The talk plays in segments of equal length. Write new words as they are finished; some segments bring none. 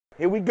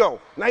Here we go.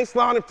 Nice,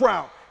 loud, and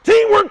proud.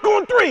 Teamwork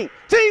on three.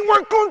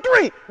 Teamwork on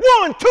three.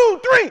 1, 2,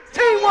 3.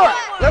 Teamwork.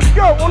 Let's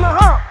go. On the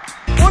hop.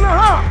 On the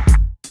hop.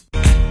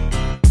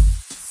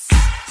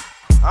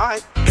 All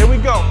right. Here we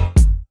go.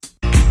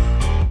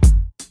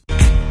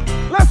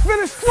 Let's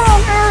finish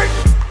strong, Eric.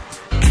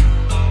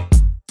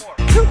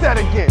 Shoot that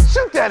again.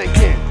 Shoot that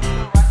again.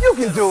 You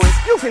can do it.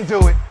 You can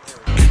do it.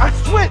 I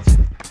switch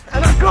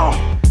and I go.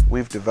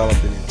 We've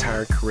developed an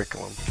entire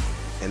curriculum,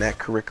 and that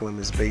curriculum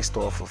is based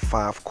off of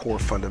 5 core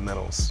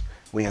fundamentals.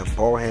 We have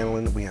ball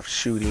handling, we have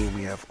shooting,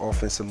 we have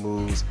offensive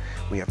moves,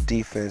 we have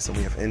defense, and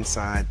we have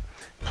inside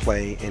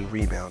play and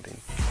rebounding.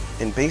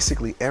 And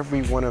basically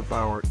every one of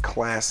our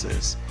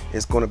classes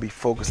is going to be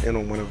focused in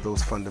on one of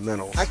those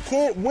fundamentals. I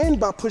can't win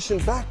by pushing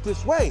back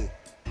this way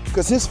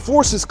because his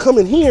force is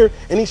coming here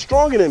and he's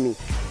stronger than me.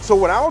 So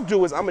what I'll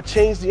do is I'm going to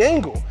change the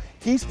angle.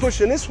 He's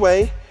pushing this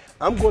way,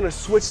 I'm going to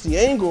switch the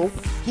angle,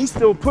 he's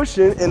still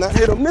pushing, and I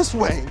hit him this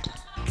way.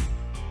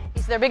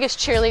 He's their biggest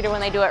cheerleader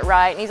when they do it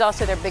right, and he's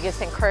also their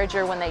biggest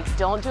encourager when they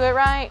don't do it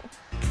right.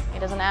 He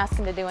doesn't ask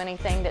them to do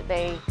anything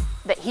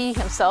that he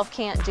himself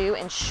can't do,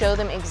 and show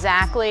them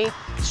exactly,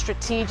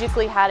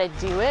 strategically how to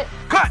do it.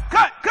 Cut,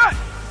 cut, cut!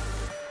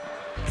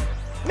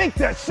 Make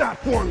that shot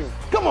for me.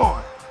 Come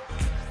on.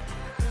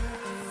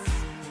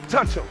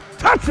 Touch him,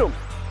 touch him.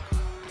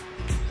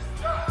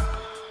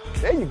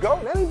 There you go,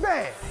 that ain't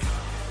bad.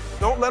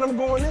 Don't let him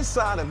go on this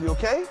side of you,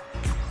 okay?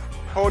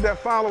 Hold that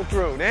follow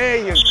through. There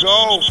you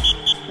go.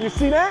 You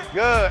see that?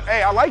 Good.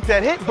 Hey, I like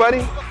that hit,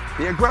 buddy.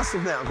 Be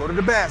aggressive now. Go to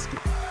the basket.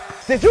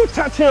 Did you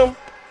touch him?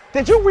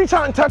 Did you reach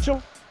out and touch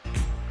him?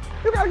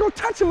 You gotta go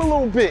touch him a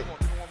little bit.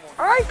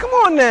 All right, come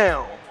on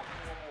now.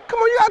 Come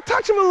on, you gotta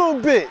touch him a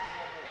little bit.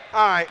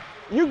 All right,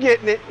 you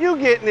getting it. You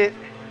getting it.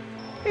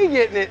 He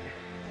getting it.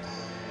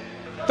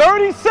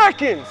 30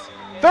 seconds.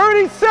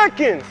 30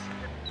 seconds.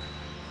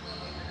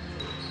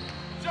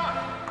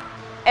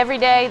 Every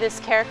day, this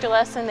character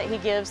lesson that he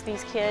gives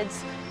these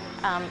kids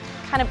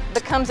kind of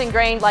becomes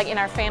ingrained like in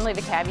our family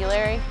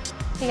vocabulary.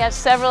 He has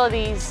several of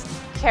these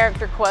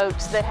character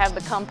quotes that have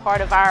become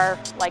part of our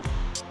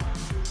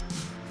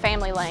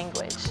family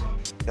language.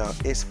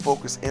 It's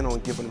focused in on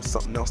giving them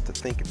something else to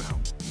think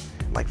about.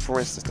 Like for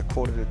instance, the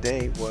quote of the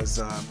day was,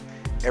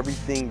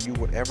 everything you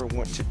would ever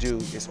want to do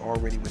is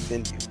already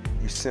within you.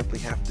 You simply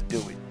have to do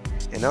it.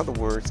 In other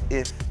words,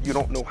 if you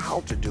don't know how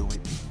to do it,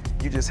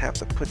 you just have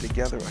to put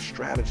together a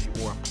strategy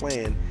or a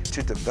plan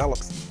to develop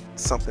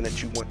something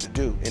that you want to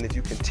do. And if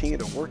you continue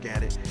to work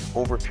at it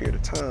over a period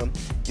of time,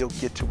 you'll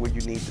get to where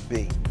you need to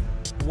be.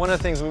 One of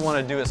the things we want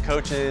to do as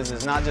coaches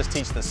is not just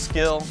teach the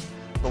skill,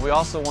 but we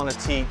also want to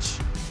teach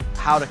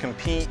how to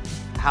compete,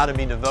 how to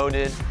be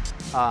devoted,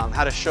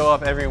 how to show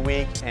up every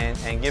week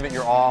and give it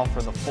your all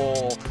for the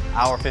full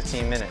hour,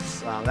 15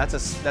 minutes. That's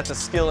a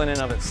skill in and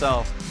of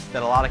itself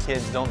that a lot of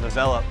kids don't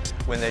develop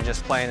when they're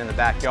just playing in the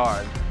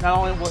backyard. Not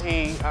only will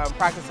he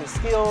practice his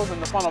skills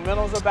and the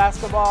fundamentals of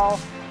basketball,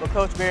 but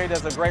Coach Berry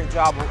does a great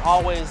job of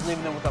always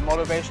leaving them with a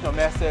motivational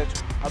message,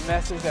 a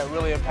message that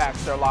really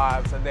impacts their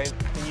lives and they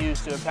can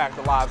use to impact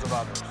the lives of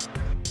others.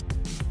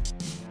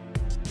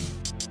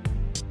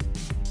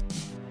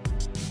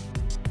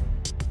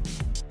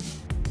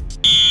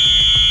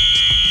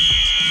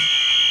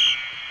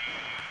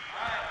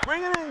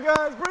 Bring it in,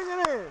 guys, bring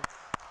it in.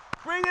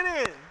 Bring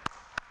it in.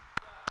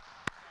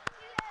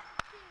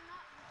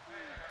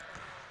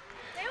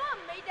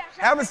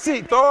 Have a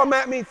seat, throw them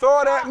at me,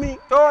 throw it at me,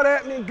 throw it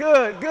at me.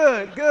 Good,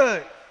 good,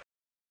 good.